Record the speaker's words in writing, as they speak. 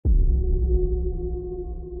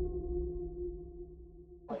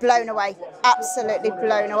blown away, absolutely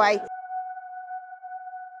blown away.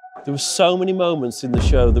 There were so many moments in the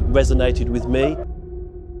show that resonated with me.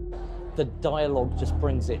 The dialogue just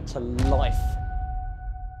brings it to life.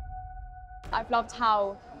 I've loved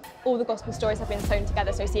how all the gospel stories have been sewn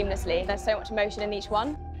together so seamlessly. There's so much emotion in each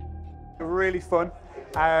one. Really fun,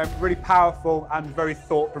 really powerful and very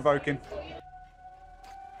thought-provoking.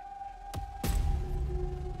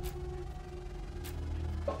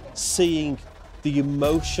 Seeing the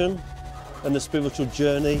emotion and the spiritual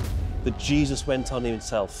journey that Jesus went on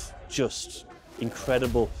himself, just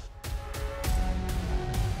incredible.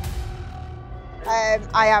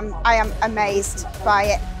 I am amazed by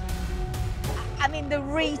it. I mean, the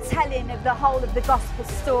retelling of the whole of the gospel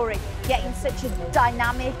story, yet in such a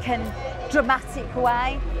dynamic and dramatic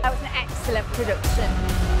way. That was an excellent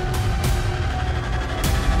production.